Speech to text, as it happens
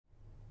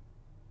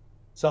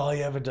It's all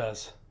he ever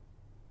does.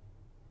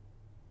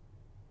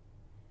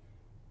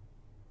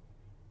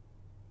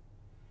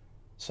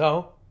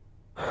 So?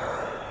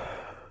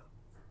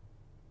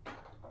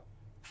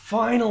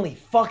 Finally,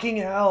 fucking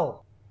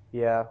hell!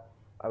 Yeah,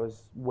 I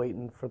was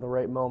waiting for the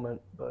right moment,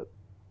 but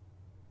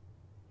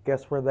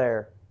guess we're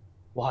there.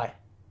 Why?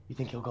 You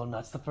think he'll go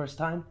nuts the first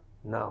time?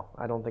 No,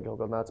 I don't think he'll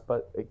go nuts,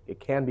 but it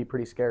can be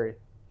pretty scary.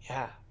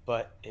 Yeah,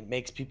 but it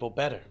makes people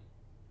better.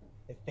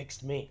 It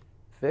fixed me.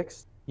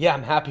 Fixed? Yeah,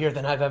 I'm happier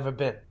than I've ever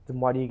been. Then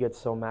why do you get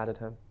so mad at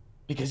him?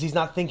 Because he's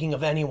not thinking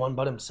of anyone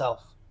but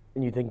himself.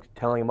 And you think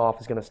telling him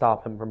off is going to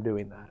stop him from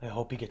doing that? I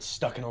hope he gets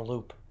stuck in a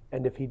loop.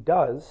 And if he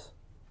does,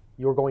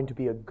 you're going to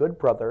be a good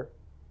brother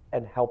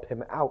and help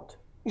him out.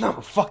 No,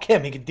 fuck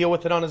him. He can deal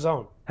with it on his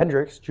own.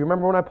 Hendrix, do you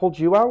remember when I pulled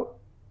you out?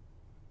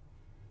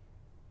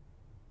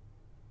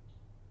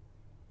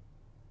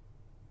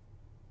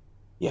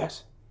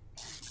 Yes.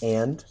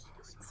 And?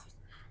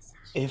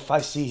 If I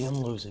see him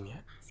losing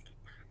it,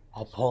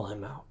 I'll pull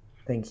him out.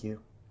 Thank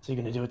you. So you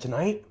gonna do it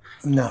tonight?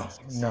 No,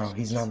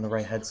 he's not in the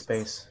right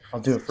headspace. I'll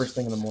do it first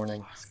thing in the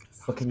morning.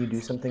 But can you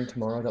do something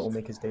tomorrow that will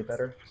make his day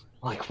better?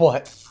 Like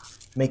what?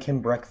 Make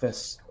him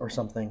breakfast or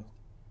something.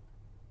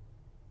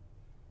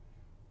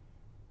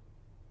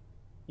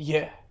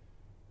 Yeah.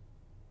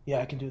 Yeah,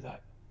 I can do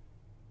that.